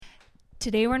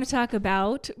Today we're going to talk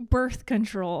about birth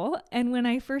control. And when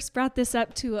I first brought this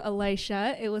up to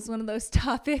Elisha, it was one of those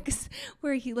topics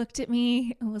where he looked at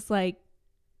me and was like,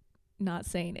 not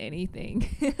saying anything.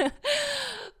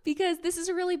 Because this is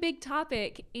a really big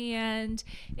topic and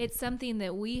it's something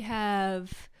that we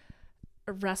have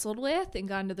wrestled with and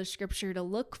gone to the scripture to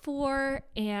look for.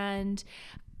 And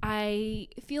I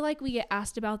feel like we get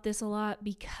asked about this a lot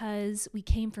because we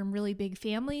came from really big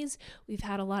families. We've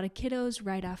had a lot of kiddos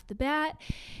right off the bat,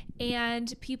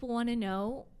 and people want to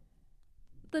know.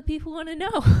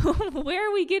 Where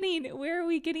are we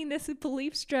getting this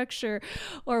belief structure,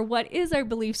 or what is our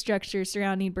belief structure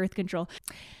surrounding birth control?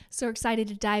 So excited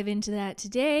to dive into that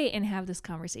today and have this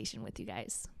conversation with you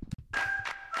guys.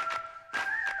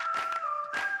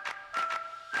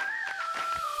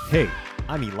 Hey,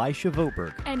 I'm Elisha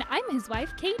Voberg. And I'm his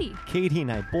wife, Katie. Katie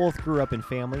and I both grew up in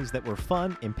families that were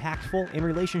fun, impactful, and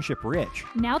relationship rich.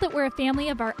 Now that we're a family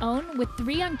of our own with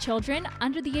 3 young children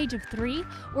under the age of 3,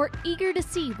 we're eager to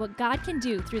see what God can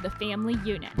do through the family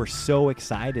unit. We're so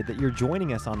excited that you're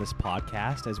joining us on this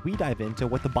podcast as we dive into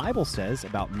what the Bible says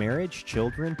about marriage,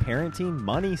 children, parenting,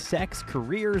 money, sex,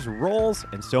 careers, roles,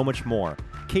 and so much more.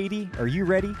 Katie, are you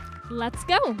ready? Let's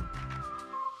go.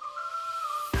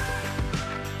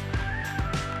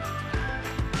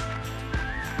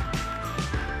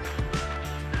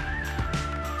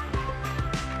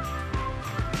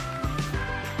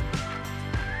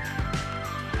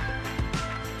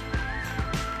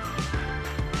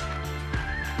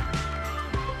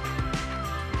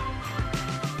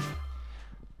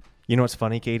 You know what's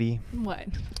funny, Katie? What?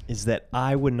 Is that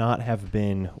I would not have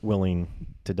been willing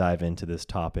to dive into this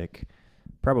topic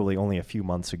probably only a few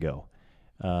months ago.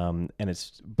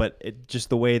 Just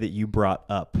the way that you brought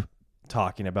up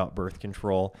talking about birth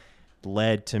control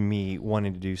led to me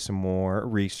wanting to do some more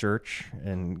research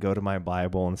and go to my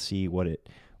Bible and see what it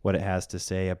has to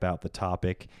say about the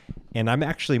topic. And I'm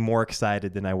actually more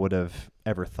excited than I would have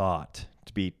ever thought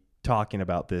to be talking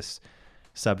about this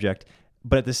subject.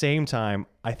 But at the same time,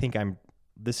 I think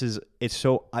there's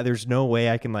no way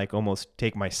I can almost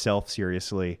take myself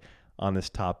seriously on this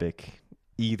topic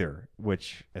either,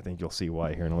 which I think you'll see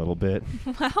why here in a little bit.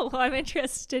 Wow, well, I'm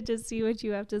interested to see what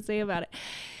you have to say about it.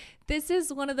 This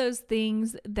is one of those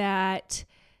things that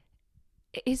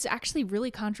is actually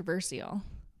really controversial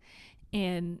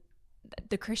in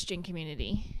the Christian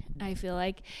community, I feel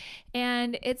like.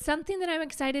 And it's something that I'm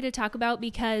excited to talk about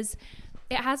because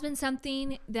it has been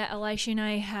something that Elisha and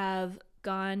I have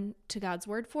gone to God's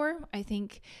word for. I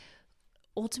think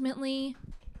ultimately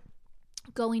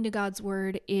going to God's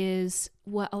word is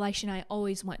what Elisha and I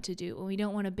always want to do. We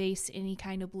don't want to base any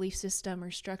kind of belief system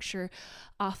or structure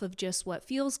off of just what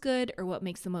feels good or what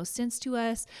makes the most sense to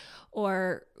us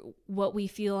or what we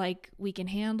feel like we can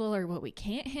handle or what we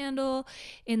can't handle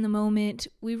in the moment.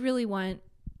 We really want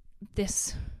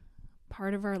this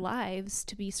part of our lives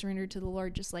to be surrendered to the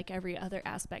Lord, just like every other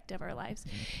aspect of our lives.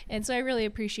 And so I really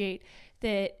appreciate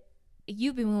that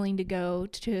you've been willing to go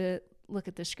to look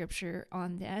at the scripture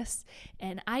on this,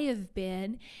 and I have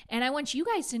been, and I want you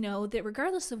guys to know that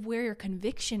regardless of where your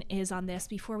conviction is on this,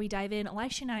 before we dive in,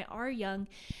 Elisha and I are young,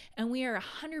 and we are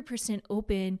 100%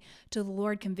 open to the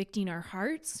Lord convicting our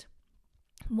hearts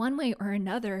one way or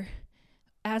another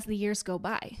as the years go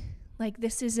by.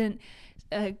 This isn't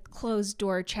a closed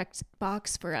door checked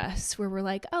box for us where we're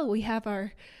like, oh, we have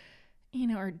our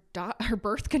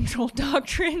birth control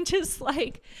doctrine. Just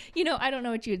I don't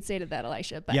know what you would say to that,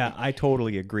 Elisha. But yeah, I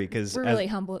totally agree because we're really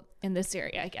humble in this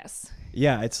area, I guess.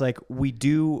 Yeah, it's we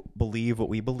do believe what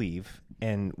we believe,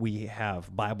 and we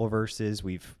have Bible verses.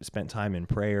 We've spent time in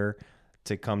prayer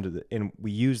to come to and we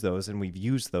use those, and we've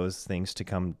used those things to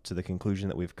come to the conclusion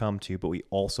that we've come to. But we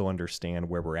also understand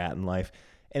where we're at in life.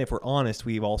 And if we're honest,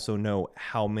 we also know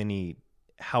how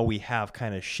we have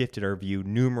kind of shifted our view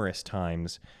numerous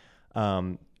times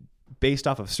based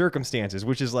off of circumstances,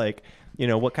 which is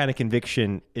what kind of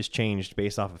conviction is changed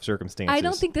based off of circumstances? I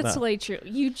don't think that's really true.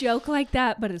 You joke like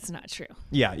that, but it's not true.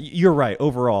 Yeah, you're right.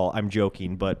 Overall, I'm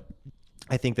joking, but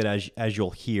I think that as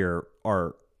you'll hear,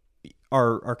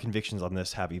 our convictions on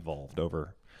this have evolved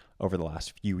over the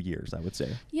last few years, I would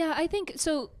say. Yeah, I think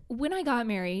so. When I got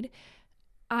married,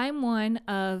 I'm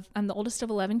the oldest of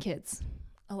 11 kids.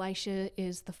 Elisha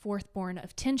is the fourth born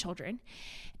of 10 children.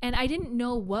 And I didn't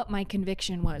know what my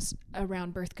conviction was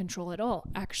around birth control at all.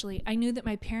 Actually, I knew that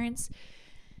my parents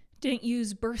didn't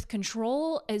use birth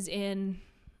control as in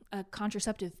a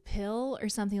contraceptive pill or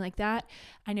something like that.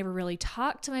 I never really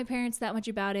talked to my parents that much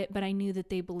about it, but I knew that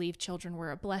they believed children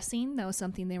were a blessing. That was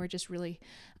something they were just really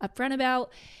upfront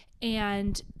about.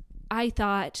 And I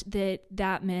thought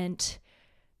that meant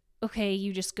okay,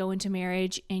 you just go into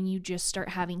marriage and you just start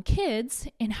having kids,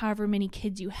 and however many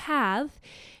kids you have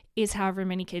is however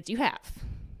many kids you have.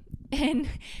 And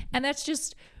that's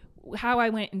just how I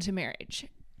went into marriage.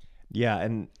 Yeah,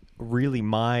 and really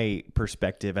my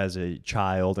perspective as a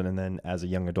child and then as a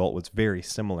young adult was very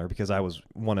similar because I was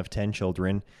one of 10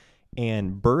 children,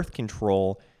 and birth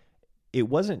control, it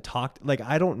wasn't talked, like,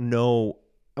 I don't know,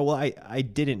 well, I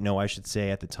didn't know, I should say,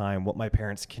 at the time what my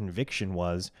parents' conviction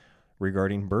was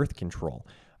regarding birth control.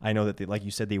 I know that they, like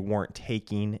you said, they weren't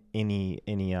taking any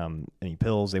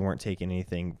pills, they weren't taking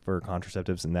anything for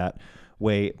contraceptives in that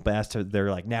way, but as to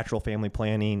their like natural family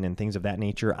planning and things of that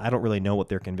nature, I don't really know what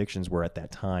their convictions were at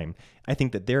that time. I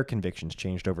think that their convictions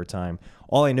changed over time.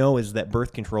 All I know is that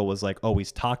birth control was like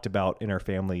always talked about in our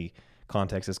family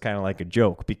context as kind of like a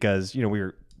joke because, you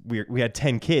know, we had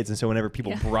 10 kids, and so whenever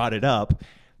people brought it up,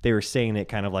 they were saying it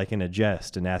kind of like in a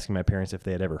jest and asking my parents if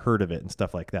they had ever heard of it and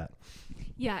stuff like that.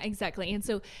 Yeah, exactly. And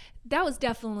so that was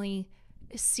definitely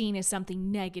seen as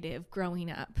something negative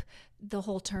growing up. The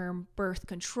whole term birth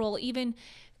control, even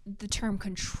the term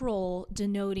control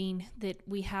denoting that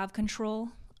we have control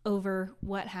over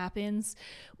what happens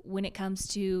when it comes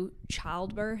to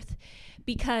childbirth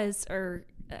or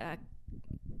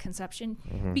conception.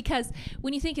 Mm-hmm. Because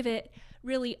when you think of it,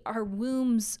 really our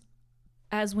wombs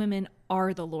as women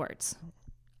are the Lord's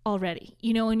already.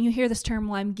 You know, when you hear this term,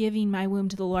 well, I'm giving my womb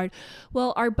to the Lord.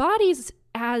 Well, our bodies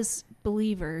as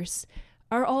believers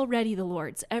are already the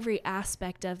Lord's, every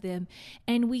aspect of them.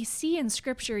 And we see in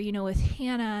scripture, you know, with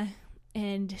Hannah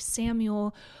and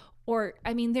Samuel,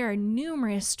 there are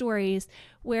numerous stories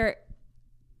where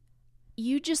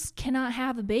you just cannot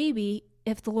have a baby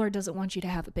if the Lord doesn't want you to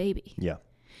have a baby. Yeah.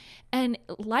 And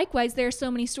likewise, there are so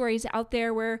many stories out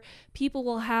there where people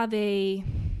will have a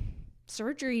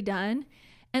surgery done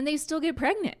and they still get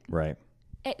pregnant. Right.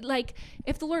 Like,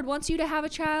 if the Lord wants you to have a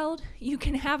child, you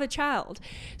can have a child.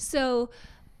 So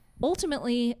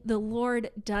ultimately, the Lord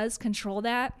does control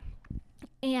that.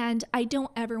 And I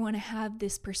don't ever want to have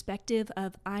this perspective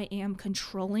of I am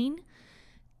controlling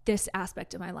this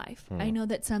aspect of my life. I know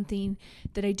that's something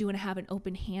that I do want to have an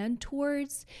open hand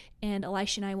towards, and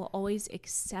Elisha and I will always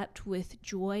accept with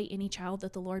joy any child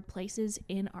that the Lord places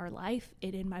in our life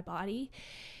and in my body.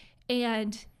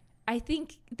 And I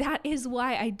think that is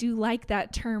why I do like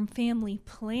that term family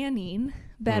planning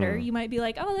better. You might be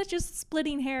like, oh, that's just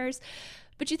splitting hairs.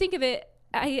 But you think of it,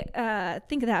 I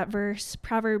think of that verse,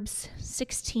 Proverbs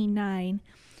 16:9.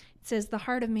 It says, the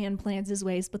heart of man plans his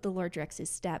ways, but the Lord directs his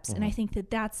steps. And I think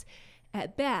that that's,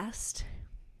 at best,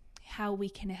 how we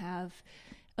can have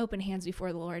open hands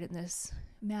before the Lord in this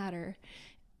matter.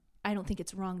 I don't think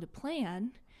it's wrong to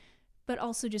plan, but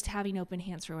also just having open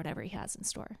hands for whatever he has in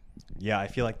store. Yeah, I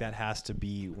feel like that has to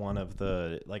be one of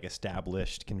the like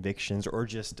established convictions or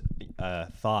just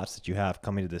thoughts that you have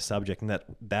coming to this subject. And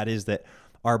that is that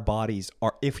our bodies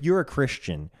are, if you're a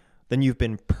Christian, then you've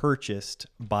been purchased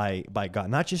by God.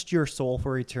 Not just your soul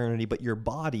for eternity, but your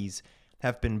bodies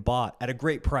have been bought at a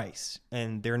great price,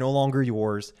 and they're no longer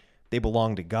yours. They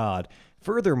belong to God.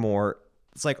 Furthermore,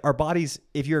 it's like our bodies,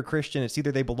 if you're a Christian, it's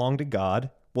either they belong to God.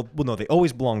 Well, no, they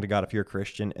always belong to God if you're a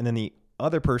Christian. And then the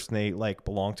other person they like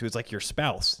belong to is like your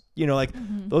spouse. You know, like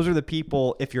those are the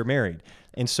people if you're married.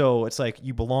 And so it's like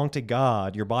you belong to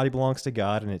God, your body belongs to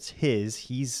God, and it's his.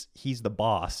 He's the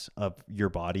boss of your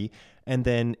body. And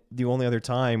then the only other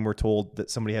time we're told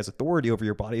that somebody has authority over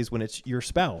your body is when it's your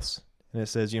spouse. And it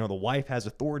says, you know, the wife has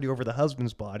authority over the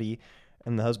husband's body,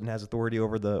 and the husband has authority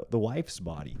over the wife's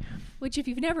body. Which, if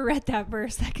you've never read that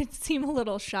verse, that can seem a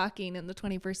little shocking in the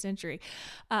 21st century.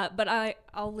 But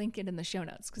I'll link it in the show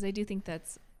notes because I do think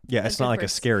that's it's not like a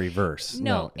scary verse.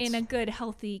 No, in a good,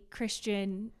 healthy,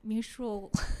 Christian, mutually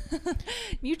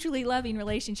loving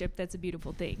relationship, that's a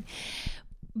beautiful thing.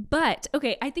 But,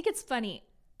 okay, I think it's funny.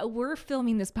 We're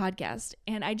filming this podcast,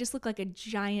 and I just look like a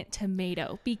giant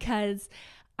tomato because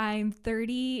I'm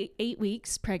 38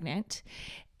 weeks pregnant,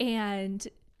 and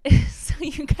so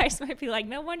you guys might be like,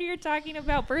 no wonder you're talking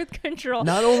about birth control.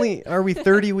 Not only are we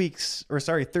 38 weeks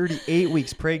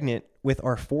pregnant with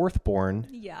our fourth born.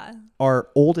 Yeah. Our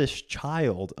oldest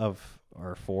child of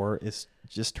our four is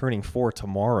just turning 4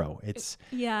 tomorrow. It's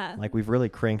like we've really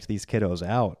cranked these kiddos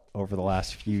out over the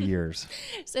last few years.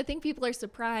 So I think people are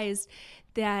surprised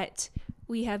that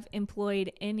we have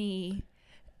employed any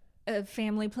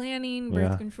family planning,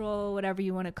 birth control, whatever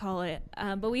you want to call it.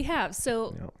 But we have.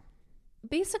 So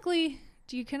basically,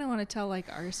 do you kind of want to tell like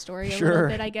our story a little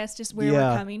bit, I guess, just where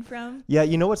we're coming from? Yeah.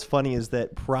 You know, what's funny is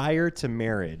that prior to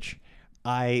marriage,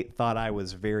 I thought I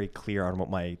was very clear on what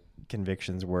my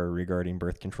convictions were regarding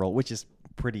birth control, which is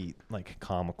pretty like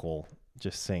comical,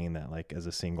 just saying that like as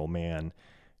a single man,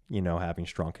 having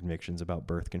strong convictions about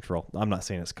birth control. I'm not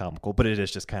saying it's comical, but it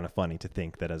is just kind of funny to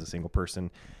think that as a single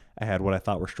person, I had what I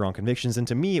thought were strong convictions. And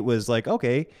to me, it was like,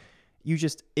 okay,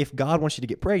 if God wants you to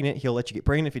get pregnant, he'll let you get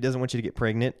pregnant. If he doesn't want you to get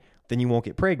pregnant, then you won't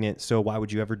get pregnant. So why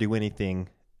would you ever do anything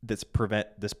that's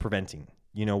preventing?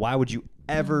 Why would you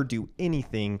ever do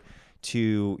anything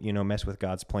to, mess with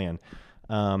God's plan?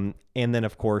 And then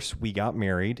of course we got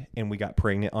married and we got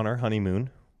pregnant on our honeymoon,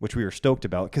 which we were stoked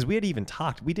about because we had even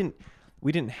talked. We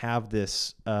didn't have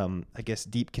this, I guess,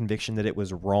 deep conviction that it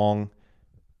was wrong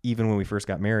even when we first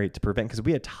got married to prevent, because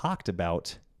we had talked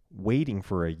about waiting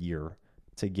for a year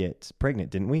to get pregnant,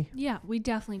 didn't we? Yeah, we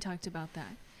definitely talked about that.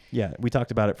 Yeah, we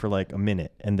talked about it for like a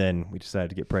minute and then we decided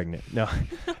to get pregnant. No,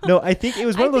 I think it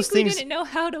was one of those things. We didn't know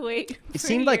how to wait. It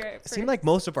seemed like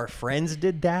most of our friends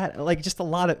did that. Like just a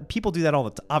lot of people do that all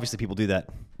the time. Obviously people do that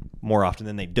more often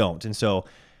than they don't. And so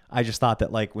I just thought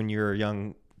that like when you're a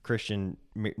young Christian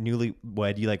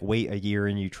newlywed, you like wait a year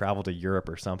and you travel to Europe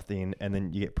or something and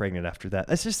then you get pregnant after that.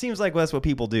 It just seems like that's what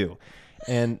people do.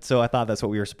 And so I thought that's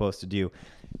what we were supposed to do.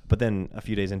 But then a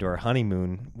few days into our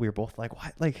honeymoon, we were both like,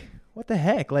 what the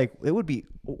heck? Like that would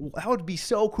be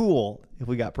so cool if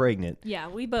we got pregnant. Yeah,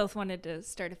 we both wanted to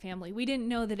start a family. We didn't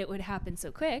know that it would happen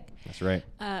so quick. That's right.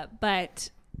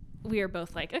 But we were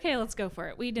both like, okay, let's go for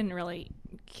it. We didn't really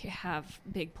have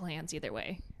big plans either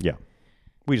way. Yeah.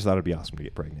 We just thought it'd be awesome to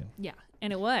get pregnant. Yeah.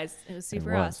 And it was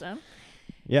super awesome.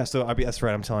 Yeah. So that's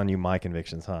right. I'm telling you my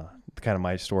convictions, huh? Kind of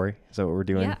my story. Is that what we're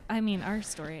doing? Yeah. I mean, our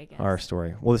story, I guess. Our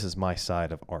story. Well, this is my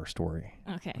side of our story.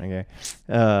 Okay.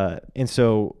 And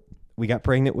so we got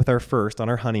pregnant with our first on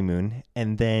our honeymoon.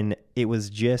 And then it was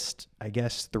just, I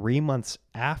guess, 3 months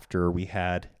after we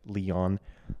had Leon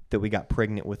that we got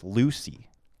pregnant with Lucy.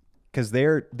 Because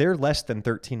they're less than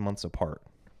 13 months apart.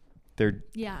 So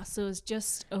it was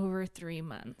just over 3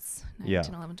 months. 9, yeah.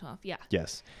 10, 11, 12. Yeah.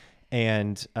 Yes.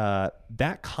 And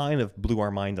that kind of blew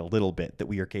our mind a little bit that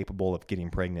we are capable of getting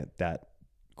pregnant that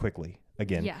quickly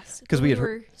again. Yes. Because we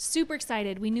were super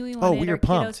excited. We knew we wanted our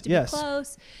kiddos to be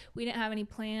close. We didn't have any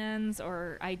plans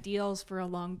or ideals for a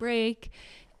long break.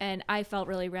 And I felt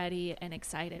really ready and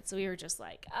excited. So we were just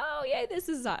like, oh, yeah, this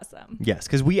is awesome. Yes,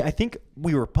 because I think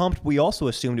we were pumped. We also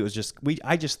assumed it was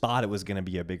I just thought it was going to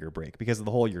be a bigger break because of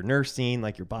the whole you're nursing,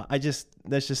 like that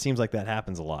just seems like that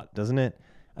happens a lot, doesn't it?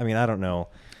 I mean, I don't know.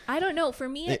 For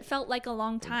me, it felt like a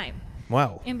long time.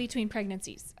 Wow. In between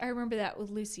pregnancies. I remember that with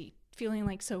Lucy, feeling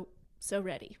like so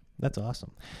ready. That's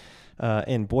awesome.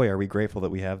 And boy, are we grateful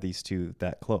that we have these two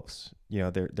that close.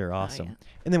 They're awesome. Oh, yeah.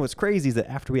 And then what's crazy is that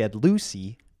after we had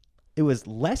Lucy, it was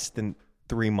less than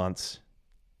 3 months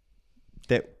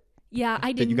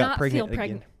I did not feel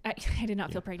pregnant. I did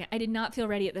not feel pregnant. I did not feel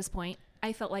ready at this point.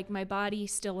 I felt like my body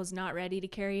still was not ready to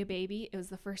carry a baby. It was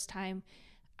the first time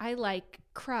I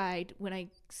cried when I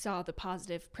saw the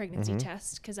positive pregnancy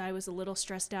test because I was a little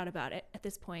stressed out about it at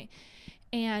this point.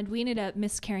 And we ended up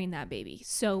miscarrying that baby.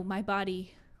 So my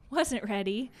body wasn't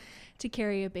ready to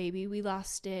carry a baby. We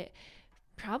lost it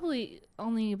probably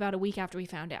only about a week after we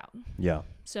found out. Yeah.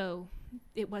 So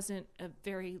it wasn't a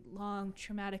very long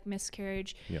traumatic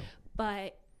miscarriage,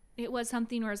 but it was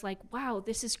something where it's like, wow,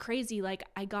 this is crazy. Like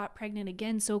I got pregnant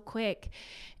again so quick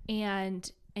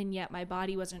and yet my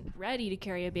body wasn't ready to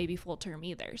carry a baby full term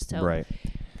either. So right.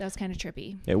 That was kind of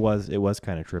trippy. It was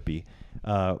kind of trippy.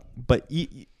 But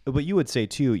you would say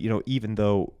too, even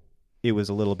though it was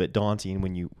a little bit daunting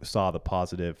when you saw the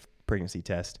positive pregnancy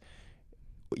test,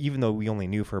 even though we only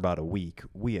knew for about a week,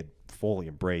 we had fully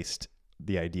embraced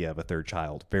the idea of a third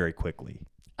child very quickly.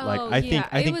 I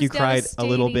think you cried a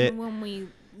little bit when we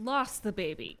lost the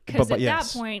baby, because at that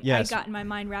point I got my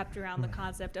mind wrapped around the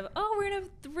concept of, we're gonna have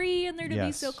 3 and they're gonna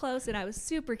be so close, and I was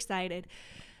super excited.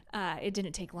 It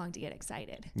didn't take long to get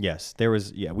excited. Yes, there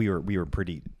was. Yeah, we were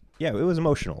pretty. Yeah, it was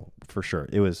emotional for sure.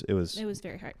 It was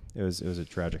very hard. It was a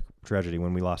tragedy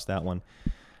when we lost that one.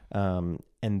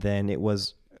 And then it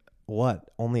was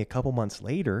only a couple months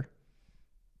later.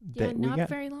 Not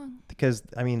very long. Because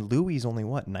Louie's only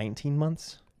 19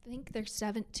 months. I think they're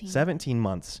 17. 17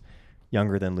 months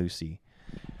younger than Lucy,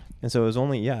 and so it was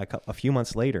only a few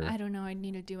months later. I don't know. I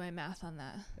need to do my math on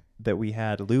that. That we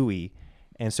had Louie,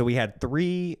 and so we had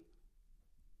 3,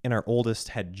 and our oldest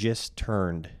had just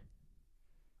turned.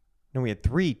 No, we had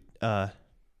 3.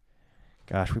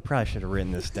 Gosh, we probably should have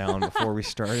written this down before we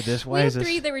started this. Why is this?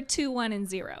 3? There were 2, 1, and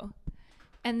 0.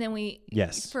 And then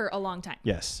for a long time.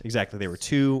 Yes, exactly. They were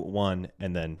 2, 1,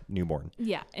 and then newborn.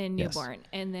 Yeah, and newborn. Yes.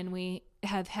 And then we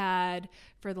have had,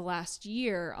 for the last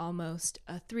year almost,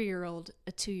 a 3-year-old,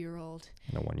 a 2-year-old.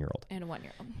 And a 1-year-old. And a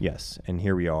 1-year-old. Yes, and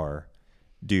here we are,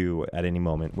 due at any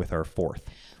moment with our 4th.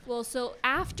 Well, so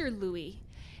after Louie,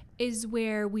 is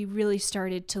where we really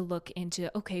started to look into,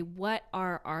 okay, what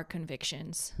are our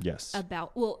convictions Yes.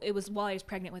 about, well, it was while I was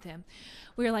pregnant with him.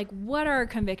 We were like, what are our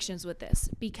convictions with this?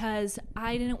 Because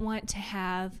I didn't want to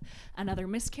have another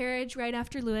miscarriage right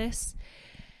after Lewis.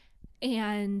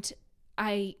 And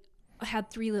I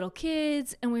had 3 little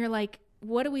kids, and we were like,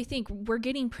 what do we think? We're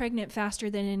getting pregnant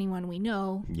faster than anyone we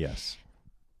know. Yes.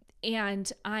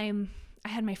 And I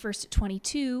had my first at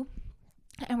 22,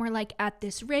 and we're like, at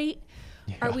this rate,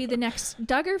 are we the next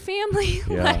Duggar family?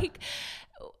 Yeah. Like,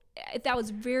 that was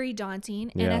very daunting.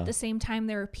 And Yeah. at the same time,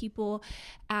 there were people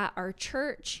at our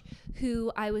church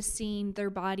who I was seeing their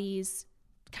bodies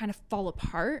kind of fall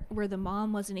apart, where the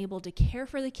mom wasn't able to care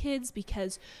for the kids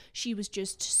because she was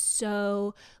just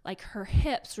so, like, her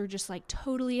hips were just like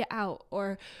totally out,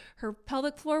 or her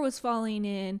pelvic floor was falling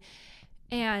in.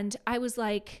 And I was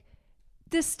like,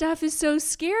 this stuff is so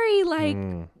scary. Like,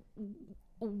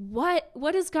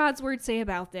 what does God's word say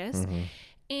about this?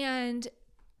 And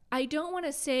I don't want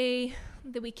to say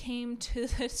that we came to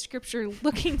the scripture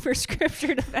looking for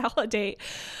scripture to validate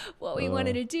what we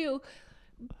wanted to do,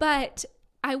 but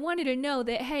I wanted to know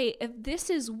that, hey, if this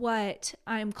is what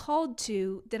I'm called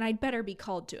to, then I'd better be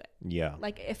called to it. Yeah.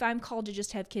 Like, if I'm called to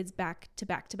just have kids back to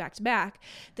back to back to back,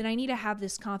 then I need to have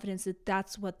this confidence that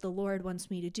that's what the Lord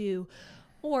wants me to do.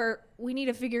 Or we need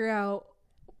to figure out,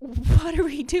 what are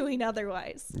we doing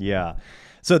otherwise? Yeah.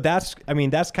 So that's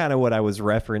kind of what I was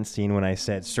referencing when I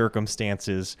said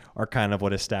circumstances are kind of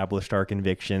what established our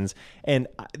convictions. And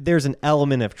there's an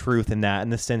element of truth in that, in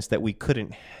the sense that we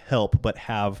couldn't help but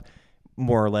have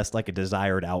more or less like a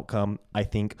desired outcome, I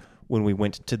think, when we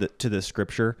went to the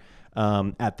scripture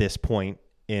at this point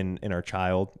in our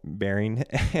child bearing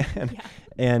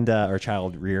and our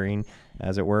child rearing,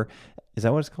 as it were. Is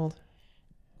that what it's called?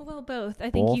 Well, both.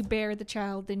 I think Both? you bear the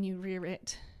child, then you rear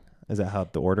it. Is that how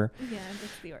the order? Yeah,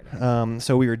 that's the order.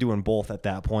 So we were doing both at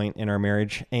that point in our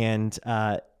marriage. And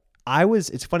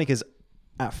it's funny because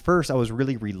at first I was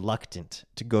really reluctant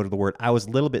to go to the word. I was a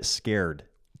little bit scared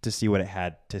to see what it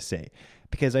had to say,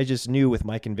 because I just knew, with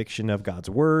my conviction of God's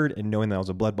word and knowing that I was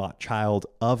a blood-bought child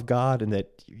of God and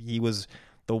that he was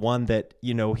the one that,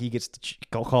 he gets to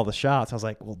call the shots. I was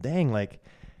like, well, dang, like,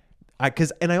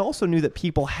 and I also knew that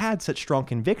people had such strong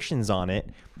convictions on it.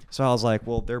 So I was like,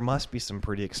 well, there must be some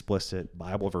pretty explicit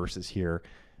Bible verses here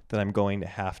that I'm going to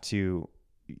have to,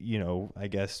 I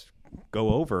guess,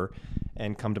 go over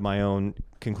and come to my own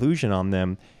conclusion on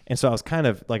them. And so I was kind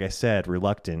of, like I said,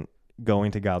 reluctant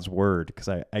going to God's word, because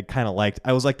I kind of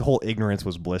I was like, the whole ignorance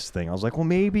was bliss thing. I was like, well,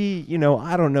 maybe,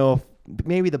 I don't know,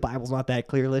 maybe the Bible's not that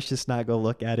clear. Let's just not go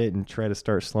look at it and try to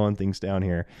start slowing things down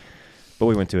here. But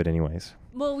we went to it anyways.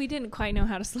 Well, we didn't quite know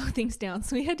how to slow things down,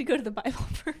 so we had to go to the Bible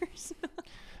first.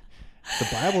 The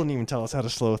Bible didn't even tell us how to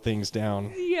slow things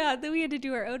down. Yeah, then we had to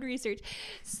do our own research.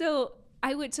 So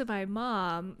I went to my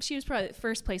mom. She was probably the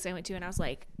first place I went to, and I was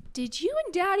like, did you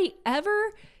and Daddy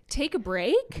ever take a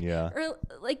break? Yeah. Or,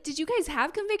 like, did you guys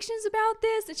have convictions about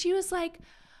this? And she was like,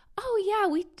 oh, yeah,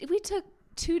 we took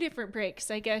 2 different breaks,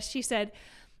 I guess, she said.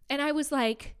 And I was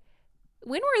like,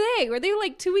 when were they? Were they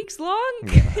like 2 weeks long?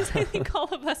 Because I think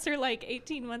all of us are like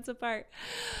 18 months apart.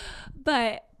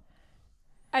 But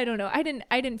I don't know. I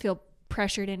didn't feel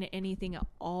pressured into anything at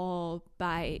all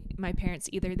by my parents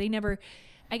either. They never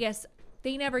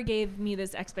gave me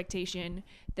this expectation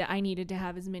that I needed to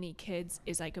have as many kids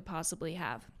as I could possibly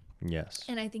have. Yes.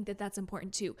 And I think that that's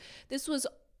important too. This was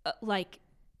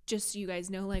just so you guys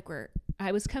know, like, where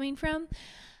I was coming from.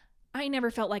 I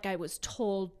never felt like I was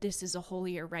told this is a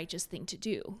holy or righteous thing to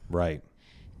do. Right.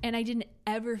 And I didn't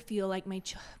ever feel like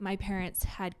my parents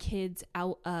had kids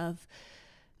out of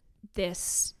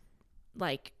this,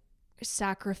 like,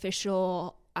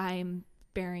 sacrificial, I'm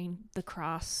bearing the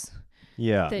cross.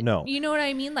 Yeah, no. You know what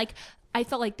I mean? Like, I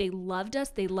felt like they loved us.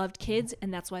 They loved kids,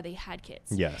 and that's why they had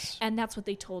kids. Yes. And that's what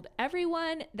they told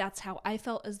everyone. That's how I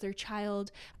felt as their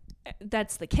child.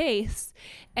 That's the case.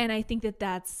 And I think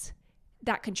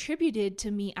that contributed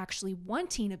to me actually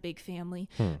wanting a big family,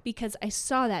 because I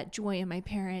saw that joy in my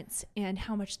parents and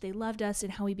how much they loved us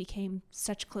and how we became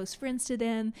such close friends to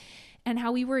them and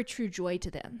how we were a true joy to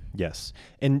them. Yes.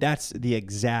 And that's the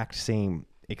exact same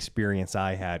experience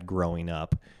I had growing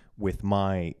up with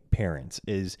my parents.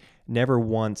 Is never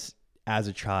once as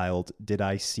a child did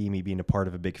I see me being a part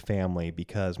of a big family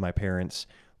because my parents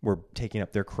were taking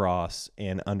up their cross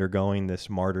and undergoing this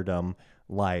martyrdom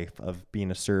life of being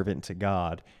a servant to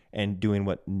God and doing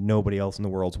what nobody else in the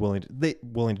world's willing to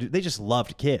do. They just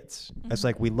loved kids. It's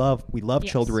like we love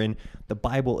Yes. children. The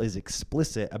Bible is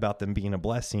explicit about them being a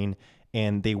blessing,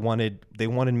 and they wanted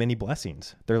many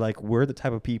blessings. They're like, we're the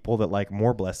type of people that like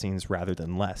more blessings rather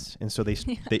than less. And so they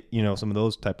some of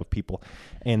those type of people,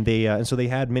 and so they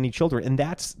had many children, and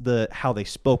that's how they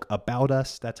spoke about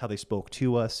us. That's how they spoke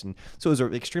to us. And so it was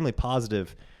an extremely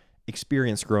positive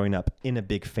experience growing up in a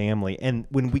big family. And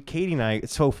when Katie and I,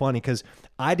 it's so funny because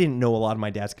I didn't know a lot of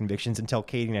my dad's convictions until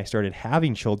Katie and I started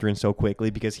having children so quickly,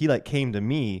 because he like came to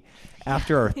me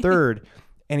after our third,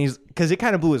 and because it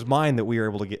kind of blew his mind that we were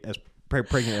able to get as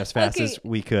pregnant as fast as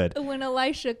we could. When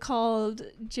Elisha called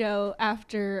Joe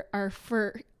after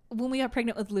when we got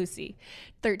pregnant with Lucy,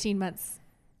 13 months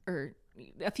or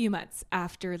a few months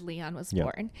after Leon was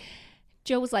born,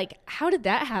 Joe was like, how did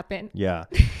that happen? Yeah.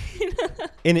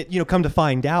 And it, come to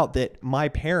find out that my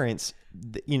parents,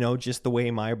 just the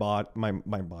way my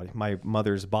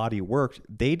mother's body worked,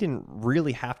 they didn't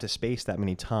really have to space that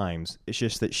many times. It's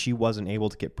just that she wasn't able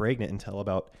to get pregnant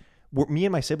until me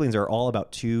and my siblings are all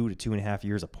about 2 to 2.5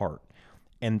 years apart.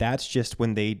 And that's just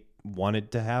when they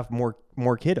wanted to have more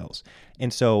kiddos.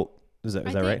 And so, is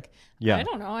that right? Yeah. I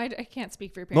don't know. I can't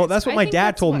speak for your No, parents. that's what my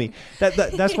dad told me.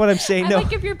 That's what I'm saying. No.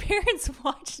 Like if your parents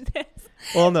watch this.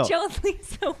 Well, no. Joe and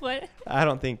Lisa, what? I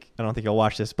don't think he'll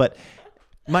watch this, but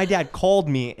my dad called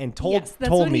me and told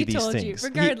me these things.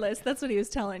 Regardless, that's what he was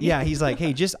telling you. Yeah, he's like,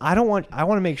 hey, I want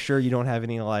to make sure you don't have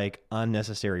any like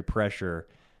unnecessary pressure,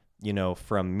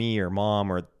 from me or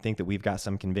mom, or think that we've got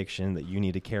some conviction that you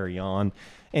need to carry on.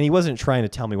 And he wasn't trying to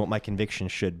tell me what my conviction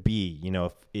should be.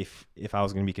 If I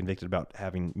was going to be convicted about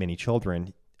having many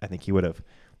children, I think he would have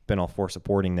been all for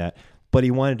supporting that. But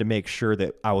he wanted to make sure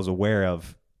that I was aware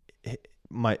of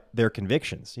their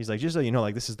convictions. He's like, just so you know,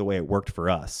 like, this is the way it worked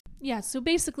for us. Yeah. So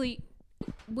basically,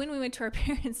 when we went to our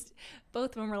parents,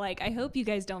 both of them were like, I hope you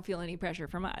guys don't feel any pressure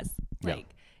from us. Like,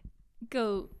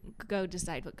 go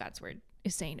decide what God's word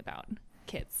is saying about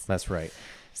kids. That's right.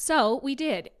 So we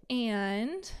did.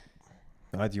 And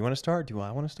do you want to start? Do I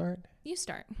want to start? You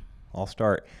start. I'll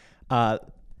start. I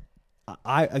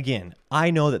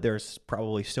know that there's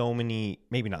probably so many,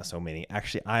 maybe not so many.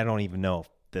 Actually, I don't even know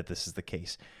that this is the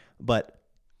case. But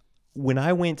when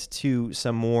I went to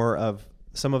some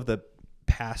of the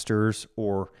pastors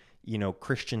or,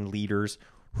 Christian leaders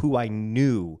who I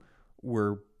knew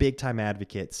were big time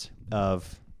advocates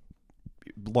of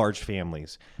large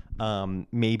families,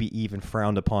 maybe even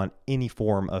frowned upon any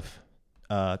form of,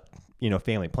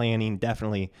 family planning,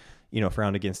 definitely,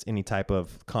 frowned against any type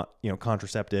of,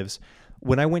 contraceptives.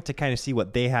 When I went to kind of see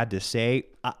what they had to say,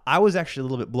 I was actually a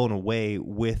little bit blown away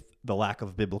with the lack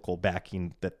of biblical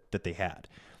backing that they had.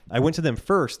 I went to them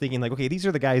first thinking like, okay, these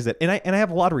are the guys that, and I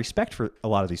have a lot of respect for a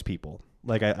lot of these people.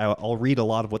 Like I'll read a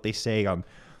lot of what they say on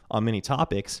many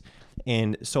topics.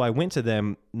 And so I went to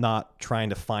them not trying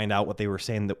to find out what they were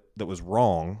saying that was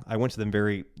wrong. I went to them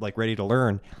very like ready to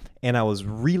learn. And I was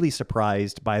really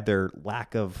surprised by their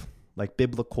lack of like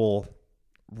biblical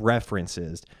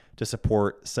references to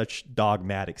support such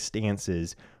dogmatic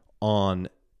stances on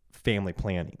family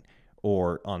planning,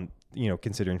 or on,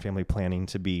 considering family planning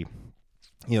to be,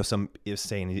 some is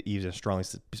saying, even strongly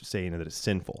saying that it's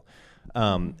sinful.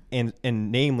 And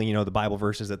namely, the Bible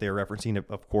verses that they're referencing,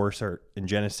 of course, are in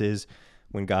Genesis,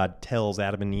 when God tells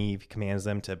Adam and Eve, commands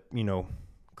them to,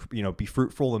 be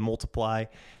fruitful and multiply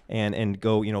and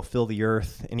go, fill the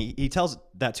earth. And he tells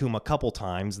that to him a couple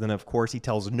times. Then, of course, he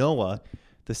tells Noah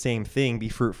the same thing, be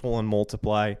fruitful and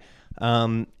multiply.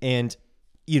 And,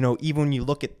 even when you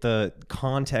look at the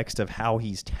context of how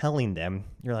he's telling them,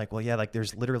 you're like, well, yeah, like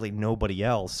there's literally nobody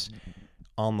else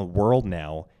on the world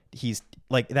now. He's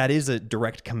like, that is a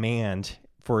direct command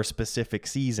for a specific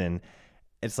season.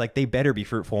 It's like, they better be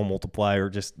fruitful and multiply, or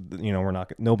just,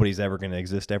 nobody's ever going to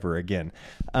exist ever again.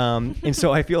 And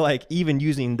so I feel like even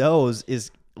using those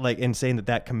is like, and saying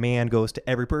that command goes to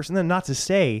every person. Then not to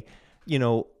say,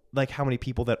 like how many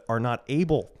people that are not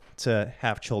able to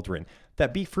have children,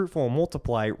 that be fruitful and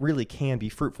multiply really can be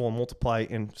fruitful and multiply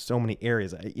in so many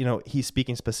areas. He's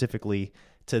speaking specifically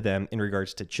to them in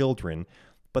regards to children,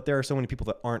 but there are so many people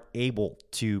that aren't able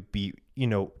to be,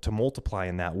 to multiply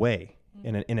in that way,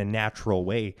 in a natural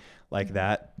way like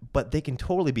that, but they can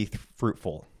totally be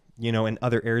fruitful, in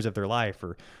other areas of their life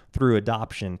or through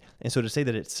adoption. And so to say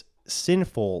that it's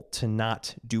sinful to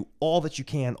not do all that you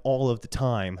can all of the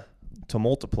time to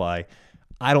multiply,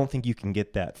 I don't think you can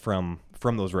get that from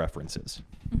those references.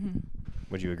 Mm-hmm.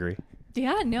 Would you agree?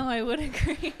 Yeah, no, I would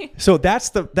agree. So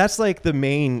that's like the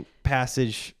main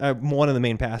passage, one of the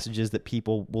main passages that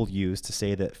people will use to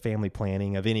say that family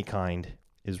planning of any kind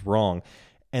wrong.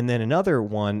 And then another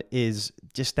one is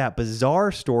just that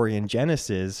bizarre story in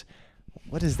Genesis.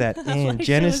 What is that in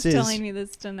Genesis? Was telling me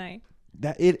this tonight.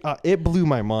 That it blew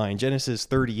my mind. Genesis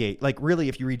 38. Like really,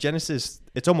 if you read Genesis,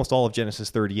 it's almost all of Genesis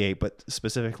 38, but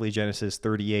specifically Genesis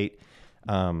 38,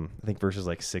 I think verses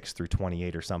like 6 through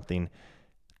 28 or something.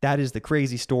 That is the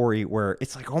crazy story where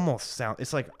it's like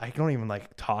it's like I don't even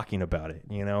like talking about it,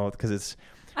 because it's.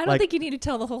 I don't think you need to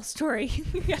tell the whole story.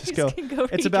 You guys can go read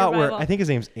it's about your where Bible. I think his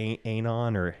name's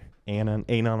Anon or Anon,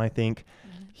 I think.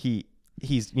 Mm-hmm.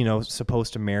 He's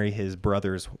supposed to marry his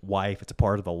brother's wife. It's a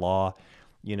part of the law,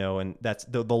 and that's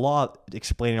the law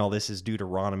explaining all this is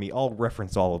Deuteronomy. I'll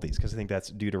reference all of these because I think that's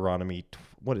Deuteronomy.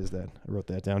 What is that? I wrote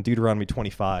that down. Deuteronomy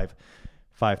 25,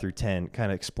 5 through 10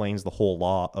 kind of explains the whole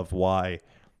law of why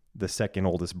the second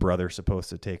oldest brother is supposed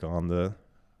to take on the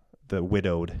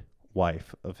widowed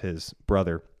wife of his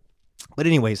brother. But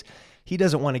anyways, he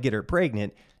doesn't want to get her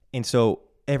pregnant. And so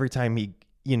every time he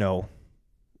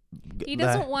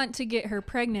doesn't want to get her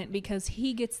pregnant because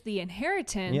he gets the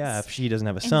inheritance. Yeah, if she doesn't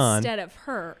have a son. Instead of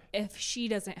her, if she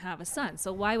doesn't have a son.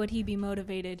 So why would he be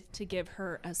motivated to give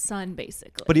her a son,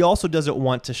 basically? But he also doesn't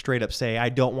want to straight up say, I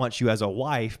don't want you as a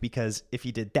wife, because if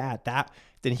he did that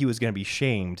then he was going to be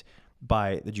shamed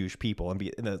by the Jewish people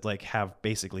and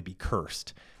basically be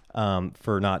cursed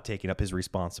for not taking up his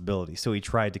responsibility. So he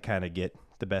tried to kind of get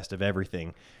the best of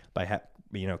everything by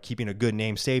keeping a good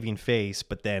name, saving face,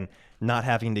 but then not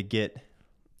having to get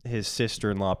his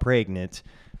sister-in-law pregnant,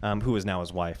 who is now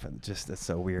his wife. Just that's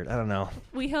so weird. I don't know.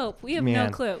 We hope. We have no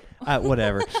clue.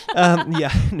 Whatever.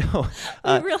 Yeah, no.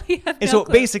 We really have and no so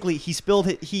clue. basically he spilled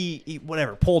it. He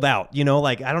pulled out. I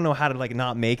don't know how to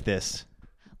not make this.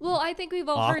 Well, I think we've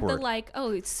all heard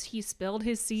Awkward. He spilled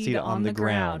his seed on the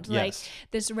ground. Yes. Like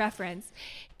this reference.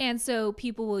 And so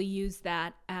people will use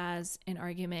that as an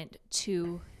argument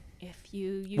to, if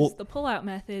you use the pullout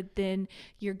method, then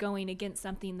you're going against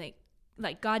something that,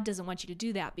 like, God doesn't want you to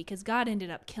do that because God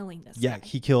ended up killing this guy.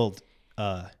 He killed,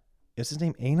 is his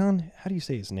name Anon? How do you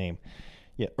say his name?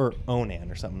 Yeah, or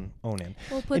Onan or something. Onan.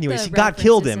 We'll put Anyways, the God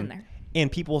killed references him. in there.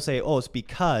 And people will say, it's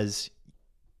because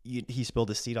he spilled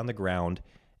his seed on the ground,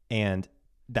 and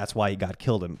that's why God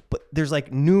killed him. But there's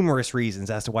numerous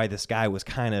reasons as to why this guy was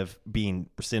kind of being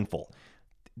sinful.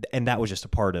 And that was just a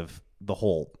part of the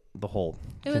whole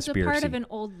It was conspiracy. a part of an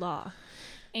old law,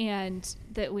 and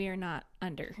that we are not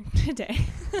under today.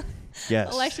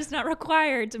 Yes. Elisha's not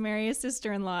required to marry his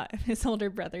sister-in-law if his older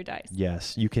brother dies.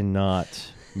 Yes, you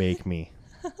cannot make me.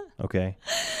 Okay?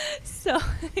 So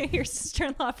your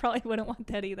sister-in-law probably wouldn't want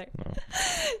that either. No.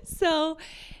 So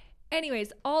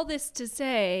anyways, all this to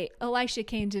say, Elisha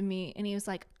came to me and he was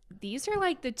like, these are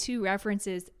like the two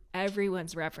references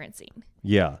everyone's referencing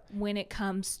Yeah. when it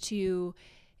comes to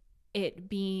it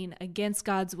being against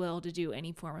God's will to do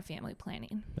any form of family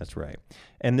planning. That's right.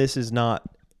 And this is not,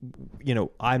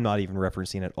 I'm not even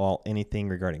referencing at all anything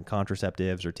regarding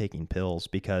contraceptives or taking pills,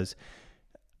 because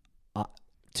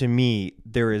to me,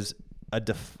 there is a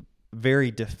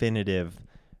very definitive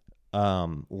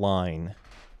line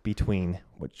between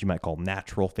what you might call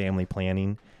natural family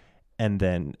planning and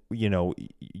then,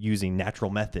 using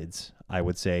natural methods, I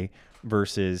would say,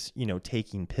 versus,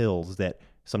 taking pills that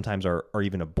sometimes are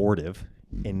even abortive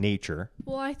in nature.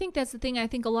 Well, I think that's the thing. I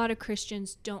think a lot of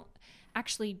Christians don't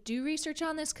actually do research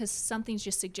on this because something's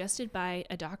just suggested by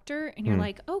a doctor and you're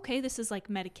like, okay, this is like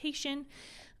medication.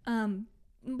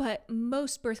 But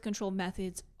most birth control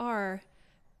methods are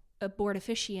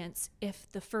abortifacients.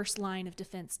 If the first line of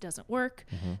defense doesn't work,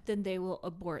 then they will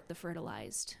abort the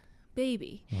fertilized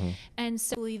baby. And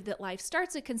so I believe that life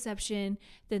starts at conception,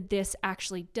 that this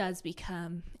actually does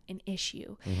become an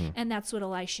issue. And that's what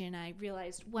Elisha and I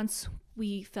realized once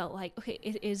we felt like, okay,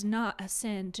 it is not a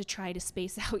sin to try to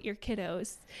space out your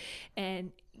kiddos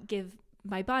and give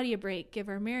my body a break, give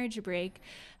our marriage a break,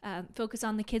 focus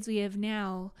on the kids we have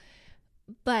now.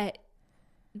 But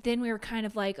then we were kind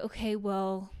of like, okay,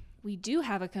 well, we do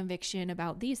have a conviction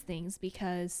about these things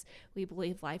because we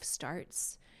believe life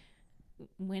starts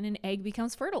when an egg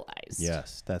becomes fertilized.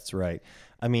 Yes, that's right.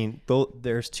 I mean,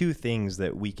 there's two things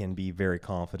that we can be very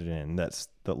confident in. That's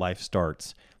that life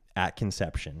starts at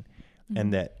conception,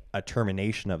 and that a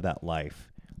termination of that life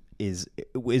is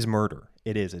murder.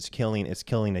 It is. It's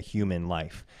killing a human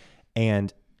life.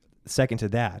 And second to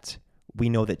that, we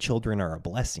know that children are a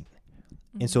blessing.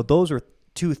 And so those are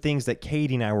two things that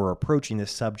Katie and I were approaching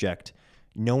this subject,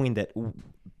 knowing that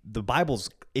the Bible's,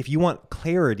 if you want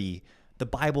clarity, the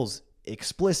Bible's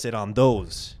explicit on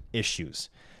those issues.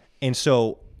 And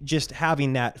so just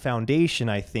having that foundation,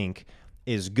 I think,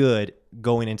 is good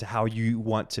going into how you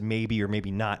want to maybe or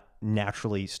maybe not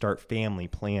naturally start family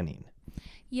planning.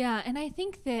 Yeah, and I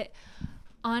think that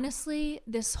honestly,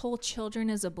 this whole children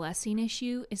as a blessing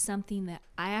issue is something that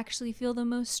I actually feel the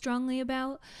most strongly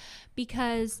about,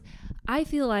 because I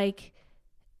feel like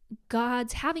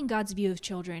having God's view of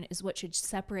children is what should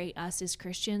separate us as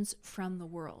Christians from the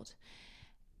world.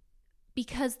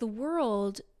 Because the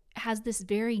world has this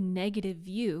very negative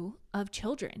view of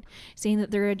children, saying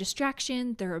that they're a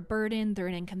distraction, they're a burden, they're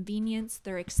an inconvenience,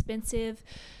 they're expensive.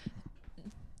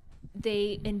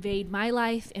 They invade my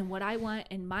life and what I want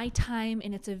and my time,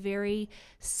 and it's a very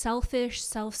selfish,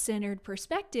 self-centered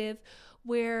perspective,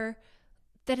 where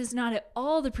that is not at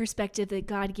all the perspective that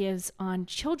God gives on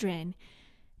children.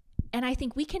 And I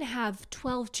think we can have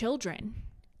 12 children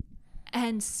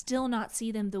and still not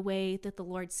see them the way that the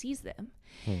Lord sees them,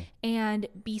 and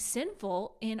be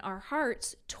sinful in our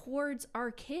hearts towards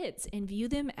our kids and view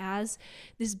them as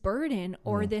this burden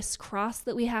or this cross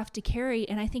that we have to carry.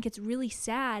 And I think it's really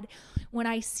sad when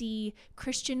I see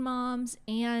Christian moms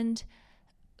and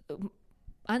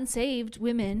unsaved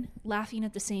women laughing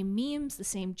at the same memes, the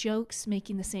same jokes,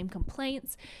 making the same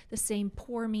complaints, the same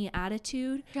poor me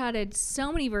attitude. God had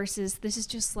so many verses. This is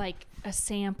just like a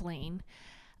sampling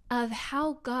of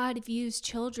how God views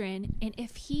children. And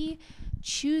if he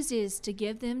chooses to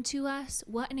give them to us,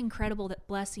 what an incredible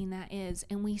blessing that is.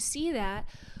 And we see that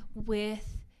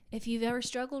with, if you've ever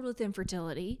struggled with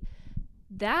infertility,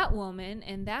 that woman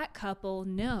and that couple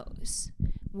knows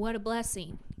what a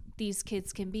blessing these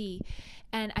kids can be.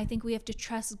 And I think we have to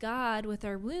trust God with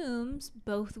our wombs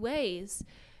both ways,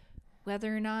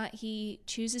 whether or not he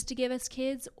chooses to give us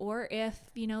kids, or if,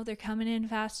 they're coming in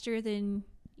faster than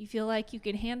you feel like you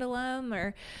can handle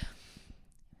them.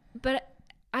 But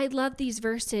I love these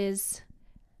verses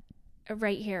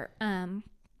right here.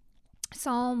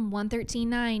 Psalm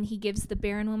 113:9, he gives the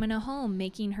barren woman a home,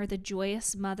 making her the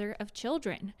joyous mother of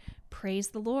children. Praise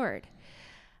the Lord.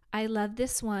 I love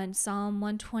this one, Psalm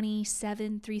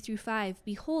 127:3-5.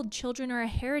 Behold, children are a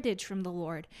heritage from the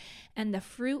Lord, and the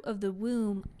fruit of the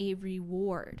womb a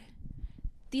reward.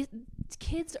 These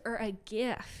kids are a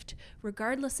gift,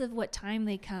 regardless of what time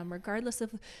they come, regardless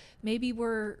of maybe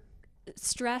we're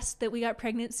stressed that we got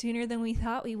pregnant sooner than we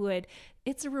thought we would.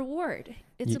 It's a reward.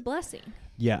 It's a blessing.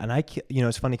 Yeah, and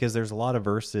it's funny because there's a lot of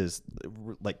verses,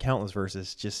 like countless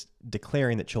verses, just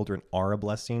declaring that children are a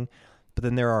blessing, but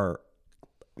then there are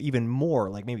even more,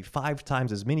 like maybe 5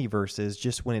 times as many verses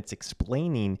just when it's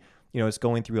explaining, it's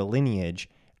going through a lineage,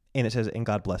 and it says, and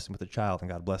God blessed them with a child, and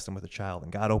God blessed them with a child,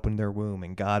 and God opened their womb,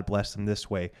 and God blessed them this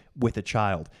way with a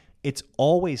child. It's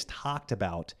always talked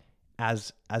about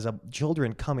as a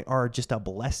children coming are just a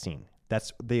blessing.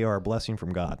 They are a blessing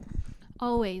from God.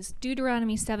 Always.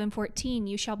 Deuteronomy 7:14,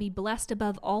 you shall be blessed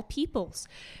above all peoples.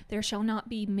 There shall not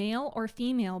be male or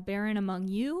female barren among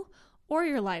you or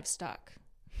your livestock.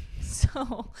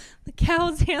 So the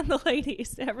cows and the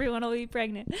ladies, everyone will be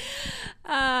pregnant.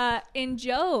 In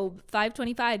Job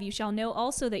 5:25, you shall know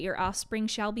also that your offspring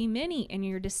shall be many, and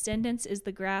your descendants is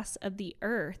the grass of the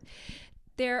earth.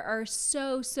 There are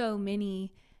so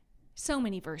many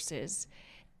verses.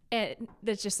 And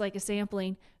that's just like a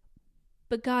sampling.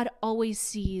 But God always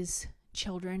sees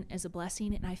children as a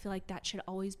blessing, and I feel like that should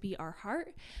always be our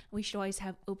heart. We should always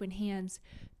have open hands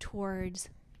towards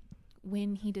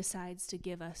when he decides to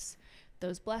give us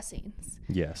those blessings.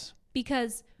 Yes.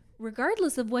 Because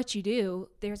regardless of what you do,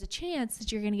 there's a chance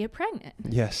that you're going to get pregnant.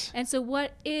 Yes. And so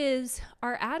what is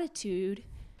our attitude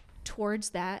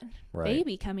towards that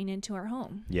baby coming into our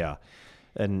home? Yeah.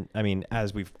 And I mean,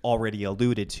 as we've already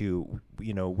alluded to,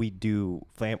 we've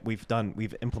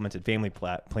implemented family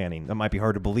planning. That might be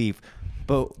hard to believe,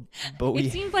 but it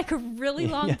seemed like a really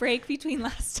long break between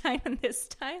last time and this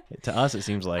time. To us, it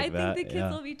seems like I think the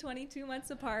kids will be 22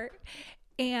 months apart.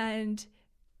 And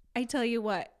I tell you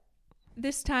what,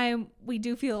 this time we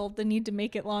do feel the need to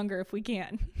make it longer if we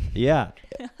can. Yeah.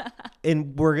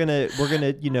 And we're gonna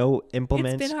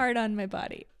implement. It's been hard on my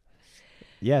body.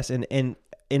 Yes, and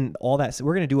in all that, so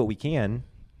we're going to do what we can,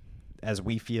 as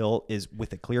we feel is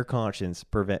with a clear conscience,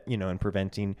 in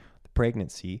preventing the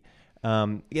pregnancy.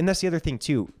 And that's the other thing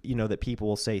too, that people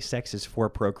will say sex is for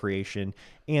procreation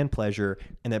and pleasure,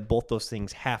 and that both those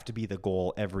things have to be the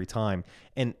goal every time.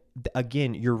 And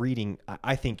again,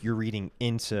 I think you're reading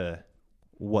into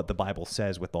what the Bible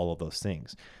says with all of those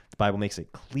things. The Bible makes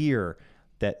it clear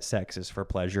that sex is for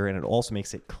pleasure, and it also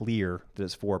makes it clear that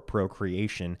it's for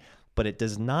procreation. But it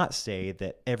does not say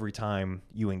that every time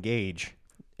you engage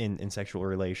in sexual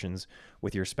relations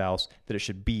with your spouse, that it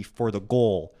should be for the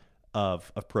goal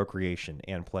of procreation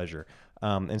and pleasure.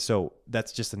 And so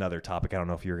that's just another topic. I don't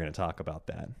know if you were going to talk about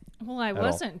that. Well, I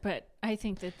wasn't, but I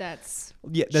think that's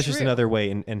true. Just another way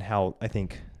in how I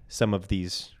think some of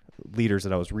these leaders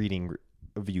that I was reading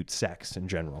viewed sex in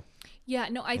general. Yeah,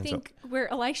 no, I think where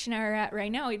Elisha and I are at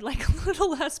right now, we'd like a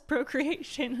little less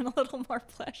procreation and a little more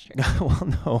pleasure. Well,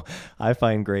 no, I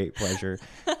find great pleasure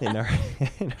in our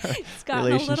It's gotten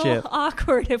relationship. a little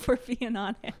awkward if we're being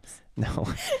honest. No,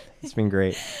 it's been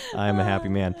great. I'm a happy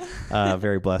man,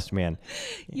 very blessed man.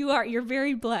 You're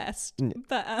very blessed.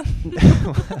 But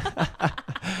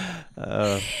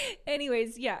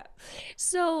anyways, yeah.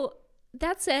 So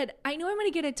that said, I know I'm going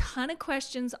to get a ton of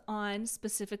questions on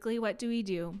specifically what do we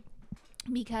do,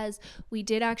 because we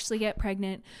did actually get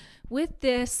pregnant with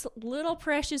this little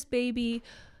precious baby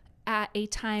at a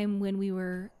time when we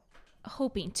were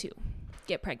hoping to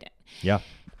get pregnant. Yeah.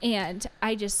 And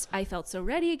I felt so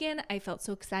ready again. I felt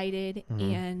so excited,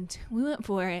 and we went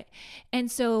for it.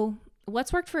 And so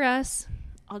what's worked for us,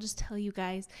 I'll just tell you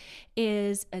guys,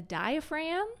 is a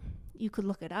diaphragm. You could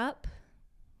look it up.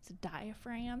 It's a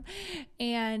diaphragm.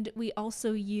 And we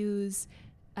also use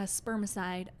a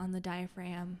spermicide on the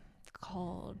diaphragm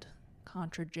called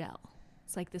Contragel.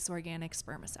 It's like this organic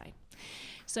spermicide.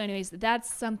 So anyways,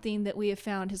 that's something that we have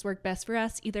found has worked best for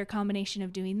us, either a combination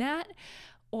of doing that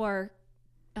or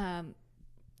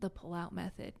the pull-out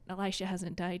method. Elisha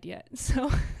hasn't died yet,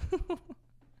 so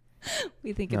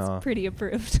we think it's pretty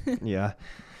approved. Yeah.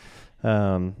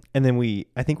 And then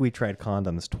I think we tried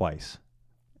condoms twice.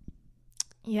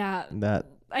 Yeah. That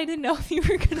I didn't know if you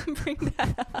were going to bring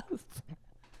that up.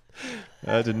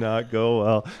 That did not go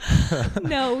well.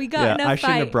 No, we got in a fight. I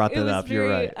shouldn't have brought that up. You're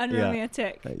right.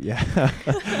 Unromantic. Yeah.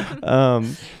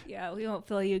 Yeah, we won't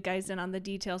fill you guys in on the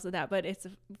details of that, but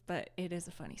it is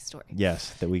a funny story.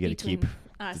 Yes, that we get to keep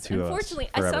us. the two Unfortunately,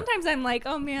 of us sometimes I'm like,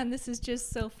 oh man, this is just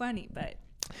so funny, but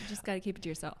you just got to keep it to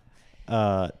yourself.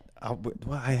 Well,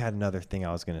 I had another thing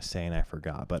I was going to say and I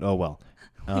forgot, but oh well.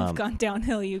 We've gone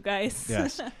downhill, you guys.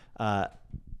 Yes. I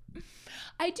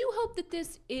do hope that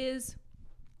this is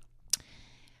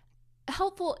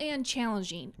helpful and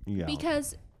challenging,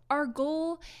 because our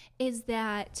goal is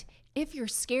that if you're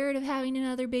scared of having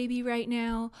another baby right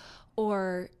now,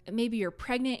 or maybe you're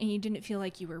pregnant and you didn't feel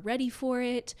like you were ready for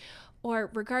it, or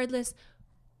regardless,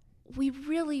 we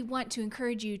really want to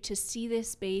encourage you to see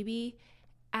this baby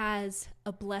as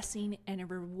a blessing and a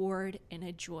reward and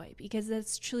a joy, because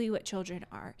that's truly what children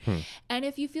are. And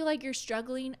if you feel like you're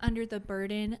struggling under the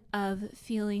burden of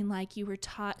feeling like you were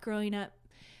taught growing up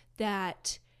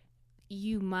that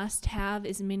you must have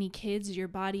as many kids as your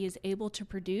body is able to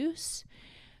produce,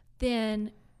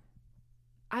 then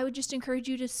I would just encourage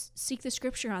you to seek the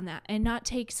scripture on that and not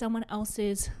take someone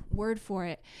else's word for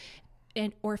it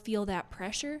or feel that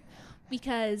pressure,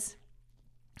 because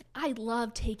I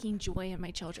love taking joy in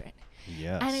my children.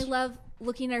 Yes. And I love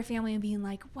looking at our family and being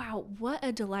like, wow, what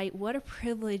a delight, what a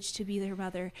privilege to be their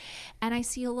mother. And I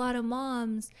see a lot of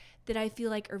moms that I feel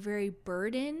like are very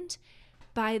burdened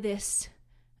by this,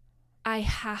 I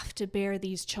have to bear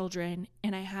these children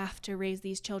and I have to raise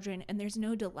these children, and there's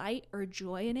no delight or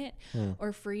joy in it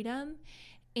or freedom.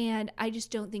 And I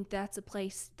just don't think that's a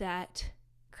place that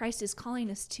Christ is calling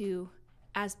us to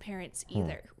as parents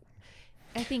either.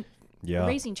 I think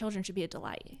raising children should be a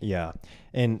delight. Yeah.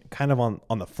 And kind of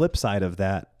on the flip side of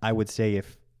that, I would say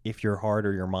if your heart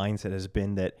or your mindset has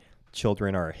been that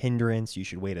children are a hindrance, you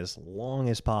should wait as long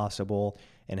as possible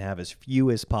and have as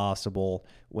few as possible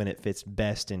when it fits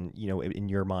best in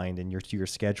your mind and your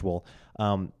schedule.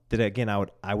 That again,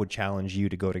 I would challenge you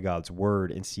to go to God's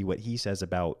word and see what he says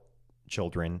about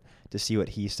children, to see what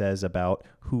he says about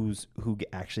who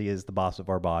actually is the boss of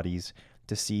our bodies,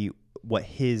 to see what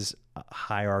his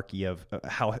hierarchy of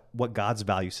what God's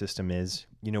value system is,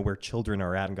 where children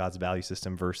are at in God's value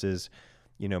system versus,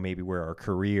 maybe where our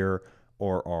career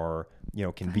or our,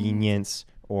 convenience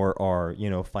or our,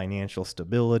 financial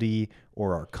stability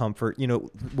or our comfort,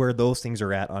 where those things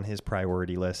are at on his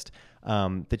priority list,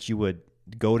 that you would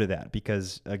go to that.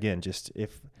 Because again,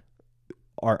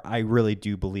 I really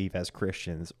do believe as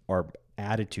Christians, our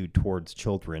attitude towards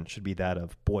children should be that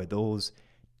of, boy, those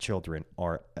children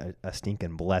are a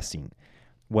stinking blessing.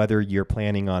 Whether you're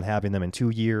planning on having them in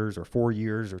 2 years or 4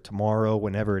 years or tomorrow,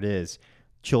 whenever it is,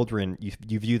 children,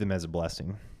 you view them as a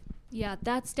blessing. Yeah,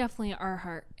 that's definitely our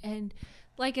heart. And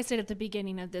like I said at the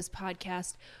beginning of this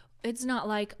podcast, it's not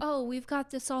like, oh, we've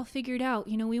got this all figured out.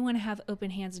 We want to have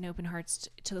open hands and open hearts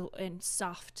and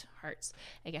soft hearts,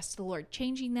 I guess, to the Lord,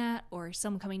 changing that, or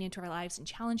someone coming into our lives and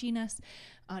challenging us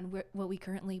on what we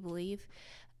currently believe.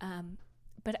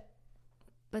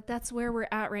 But that's where we're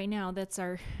at right now. That's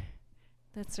our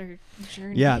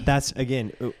journey. Yeah, that's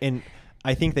again, and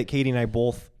I think that Katie and I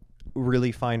both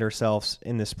really find ourselves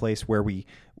in this place where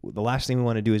the last thing we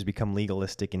want to do is become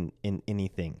legalistic in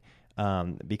anything.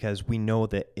 because we know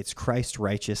that it's Christ's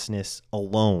righteousness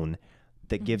alone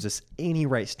that gives us any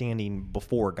right standing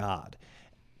before God.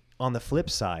 On the flip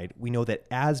side, we know that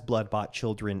as blood-bought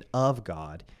children of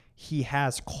God, he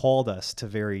has called us to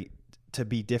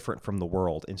be different from the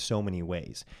world in so many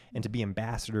ways, and to be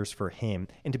ambassadors for him,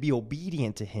 and to be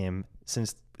obedient to him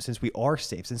since we are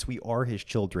saved, since we are his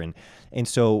children. And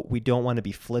so we don't want to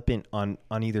be flippant on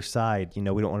either side. We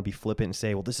don't want to be flippant and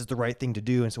say, well, this is the right thing to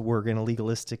do, and so we're going to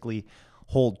legalistically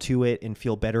hold to it and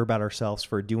feel better about ourselves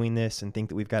for doing this and think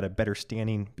that we've got a better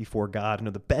standing before God.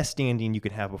 The best standing you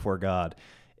can have before God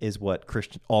is what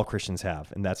all Christians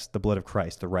have, and that's the blood of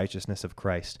Christ, the righteousness of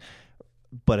Christ.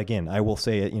 But again, I will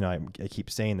say it, I keep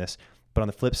saying this, but on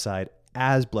the flip side,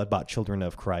 as blood-bought children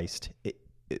of Christ,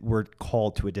 we're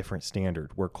called to a different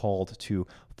standard. We're called to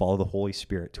follow the Holy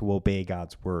Spirit, to obey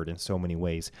God's word in so many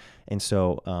ways. And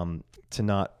so to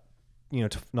not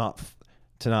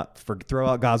throw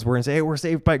out God's word and say, hey, we're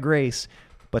saved by grace,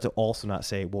 but to also not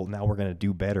say, well, now we're going to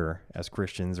do better as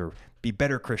Christians or be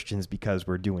better Christians because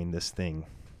we're doing this thing.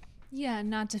 Yeah,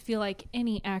 not to feel like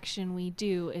any action we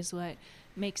do is what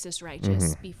makes us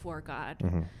righteous before God.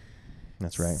 Mm-hmm.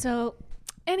 That's right. So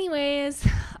anyways,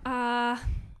 I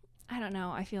don't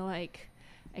know. I feel like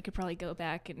I could probably go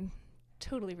back and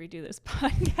totally redo this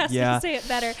podcast and say it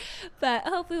better, but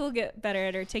hopefully we'll get better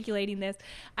at articulating this.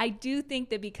 I do think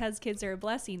that because kids are a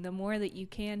blessing, the more that you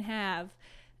can have,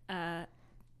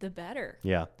 the better.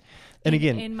 Yeah. And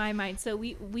again, in my mind, so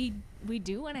we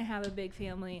do want to have a big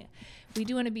family. We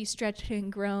do want to be stretched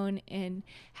and grown, and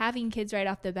having kids right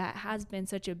off the bat has been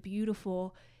such a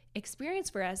beautiful experience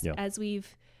for us because we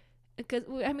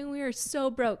were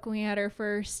so broke when we had our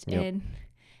first, and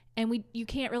you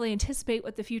can't really anticipate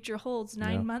what the future holds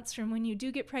 9 months from when you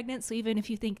do get pregnant. So even if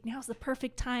you think now's the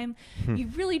perfect time, you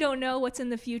really don't know what's in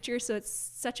the future. So it's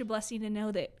such a blessing to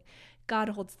know that God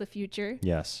holds the future.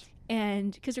 Yes.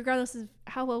 And because regardless of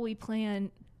how well we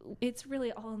plan, it's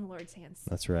really all in the Lord's hands.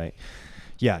 That's right.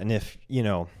 Yeah. And if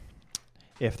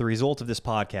the result of this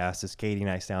podcast is Katie and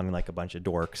I sounding like a bunch of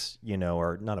dorks,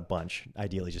 or not a bunch,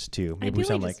 ideally just two, maybe we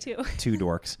sound like two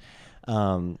dorks,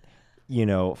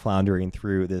 floundering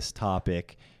through this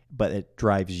topic, but it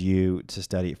drives you to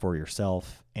study it for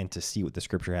yourself and to see what the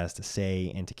scripture has to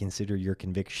say and to consider your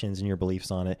convictions and your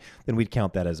beliefs on it, then we'd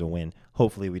count that as a win.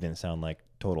 Hopefully we didn't sound like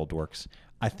total dorks.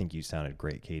 I think you sounded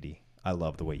great, Katie. I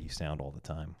love the way you sound all the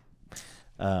time.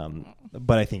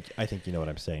 But I think you know what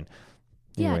I'm saying.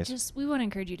 Anyways. Yeah, we want to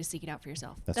encourage you to seek it out for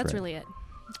yourself. That's right. Really it.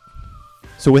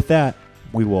 So with that,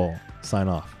 we will sign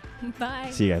off.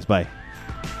 Bye. See you guys. Bye.